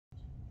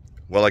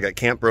Well, I got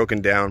camp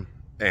broken down,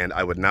 and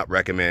I would not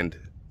recommend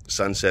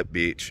Sunset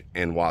Beach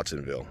in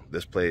Watsonville.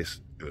 This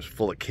place, it was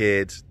full of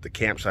kids. The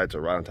campsites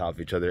are right on top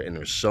of each other, and there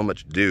was so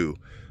much dew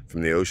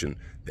from the ocean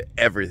that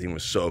everything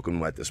was soaking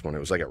wet this morning. It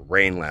was like it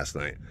rained last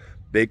night.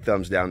 Big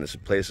thumbs down. This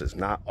place is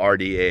not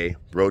RDA,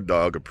 Road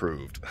Dog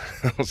approved.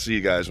 I'll see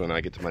you guys when I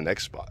get to my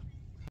next spot.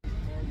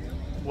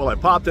 Well, I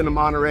popped into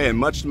Monterey, and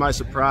much to my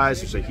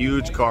surprise, there's a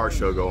huge car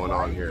show going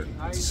on here.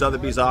 It's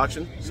Sotheby's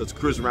auction, so let's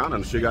cruise around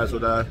and show you guys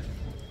what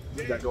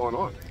we got going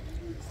on.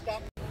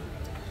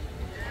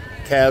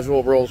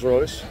 Casual Rolls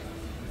Royce.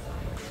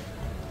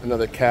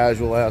 Another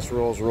casual ass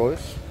Rolls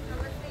Royce.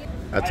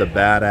 That's a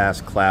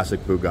badass classic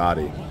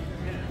Bugatti.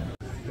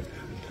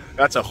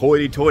 That's a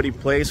hoity-toity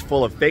place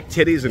full of fake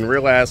titties and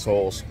real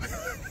assholes.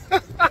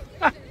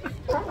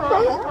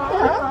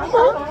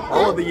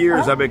 All of the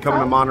years I've been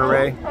coming to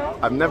Monterey,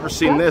 I've never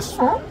seen this.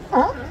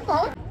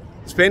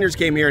 Spaniards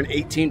came here in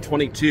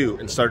 1822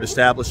 and started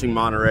establishing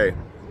Monterey.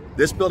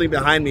 This building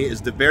behind me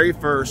is the very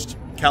first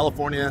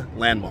California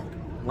landmark.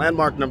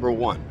 Landmark number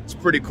 1. It's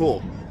pretty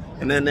cool.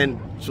 And then in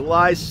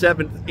July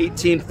 7th,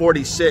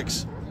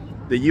 1846,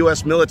 the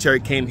US military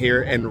came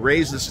here and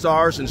raised the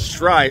stars and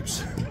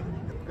stripes.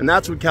 And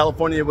that's when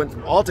California went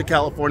from Alta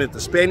California that the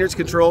Spaniards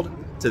controlled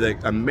to the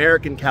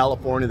American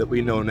California that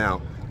we know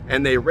now.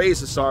 And they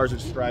raised the stars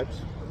and stripes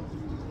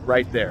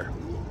right there.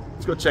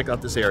 Let's go check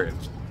out this area.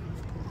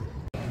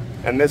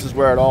 And this is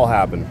where it all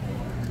happened.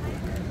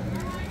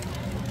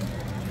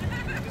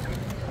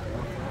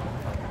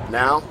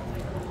 Now,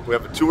 we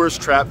have a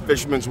tourist trap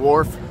Fisherman's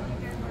Wharf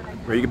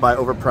where you can buy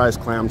overpriced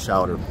clam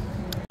chowder.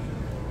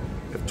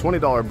 If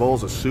 $20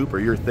 bowls of soup are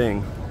your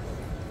thing,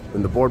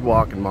 then the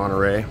boardwalk in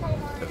Monterey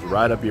is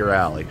right up your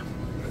alley.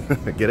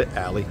 Get it,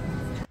 alley?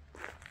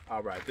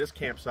 All right, this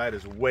campsite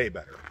is way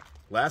better.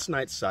 Last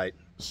night's site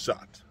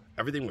sucked.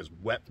 Everything was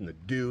wet from the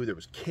dew. There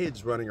was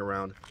kids running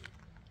around.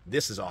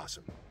 This is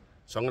awesome.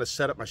 So I'm gonna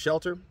set up my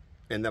shelter,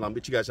 and then I'll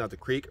meet you guys out at the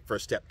creek for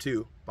step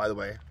 2. By the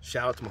way,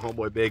 shout out to my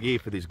homeboy Big E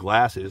for these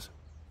glasses.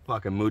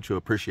 Fucking mucho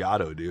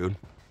apreciado, dude.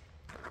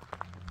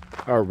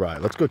 All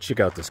right, let's go check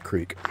out this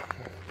creek.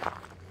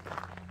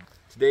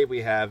 Today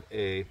we have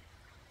a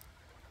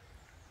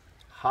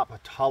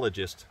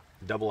Hopatologist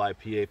double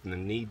IPA from the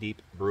Knee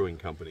Deep Brewing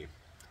Company.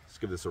 Let's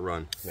give this a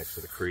run next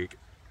to the creek.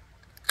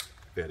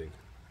 Fitting.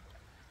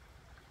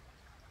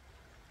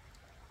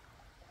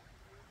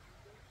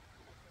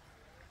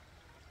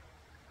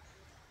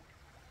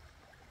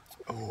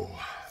 Oh.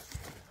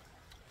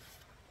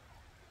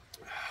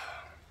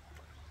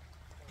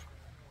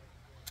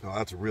 Oh,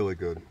 that's really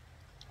good.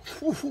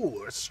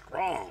 Ooh, it's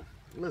strong.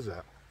 What is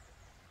that?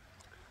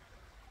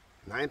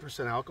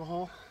 9%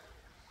 alcohol?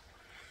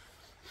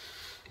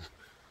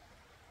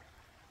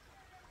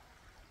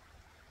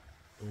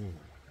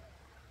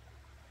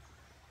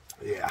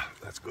 Yeah,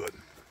 that's good.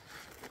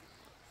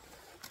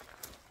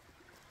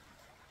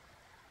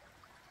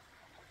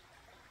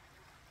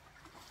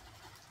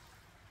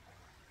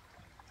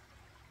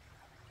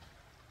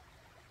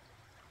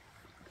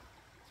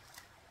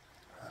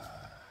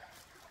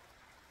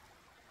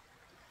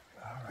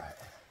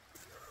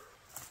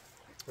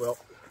 Well,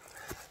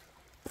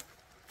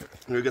 I'm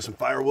gonna get some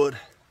firewood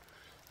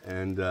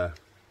and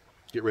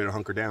get ready to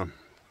hunker down.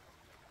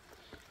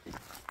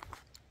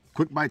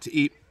 Quick bite to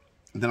eat,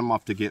 and then I'm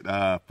off to get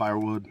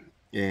firewood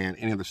and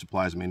any other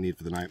supplies I may need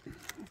for the night.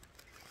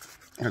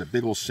 I got a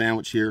big old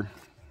sandwich here.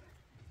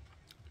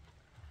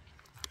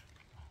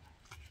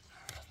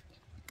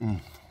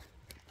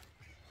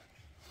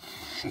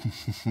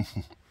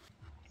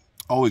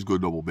 Always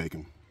good double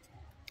bacon.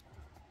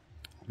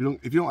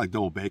 If you don't like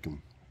double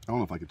bacon, I don't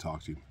know if I could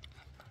talk to you.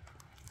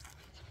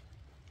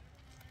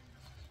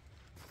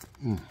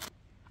 I'm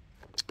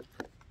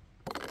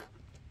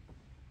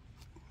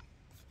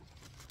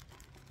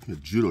gonna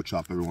judo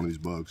chop every one of these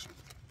bugs.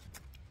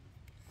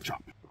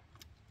 Chop.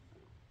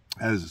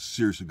 That is a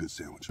seriously good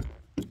sandwich.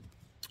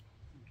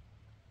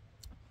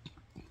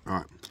 All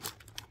right,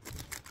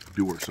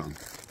 do work, son.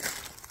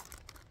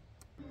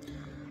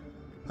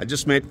 I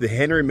just made it to the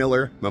Henry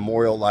Miller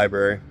Memorial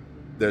Library.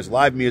 There's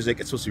live music.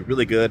 It's supposed to be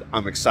really good.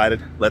 I'm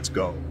excited. Let's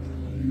go.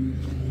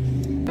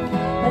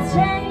 Let's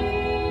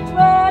change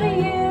what I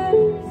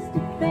used to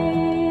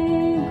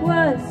think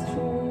was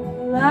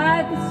true,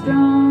 like a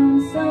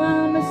strong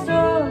summer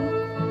stroll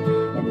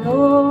in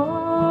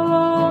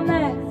old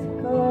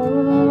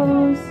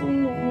Mexico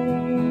City.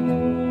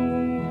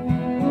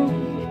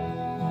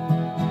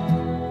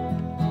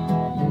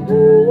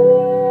 Ooh,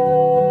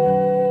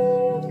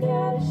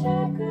 got a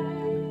shotgun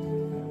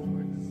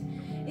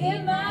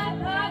in my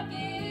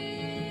pocket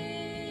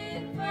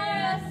for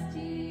us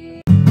to.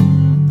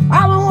 I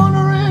was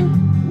wondering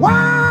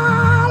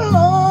why,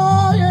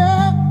 Lord,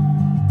 yeah.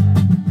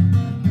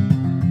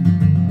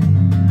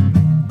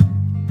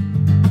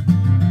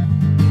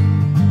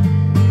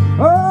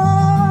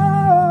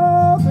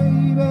 Oh,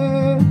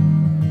 baby,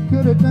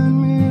 could have done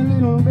me a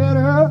little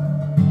better.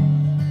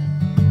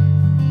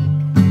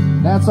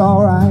 That's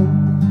all right.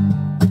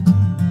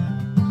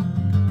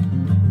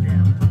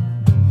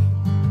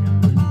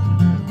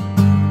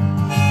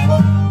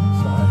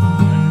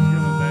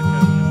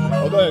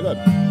 Okay,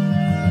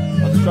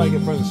 good. I'll just try to get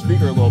in front of the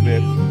speaker a little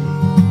bit.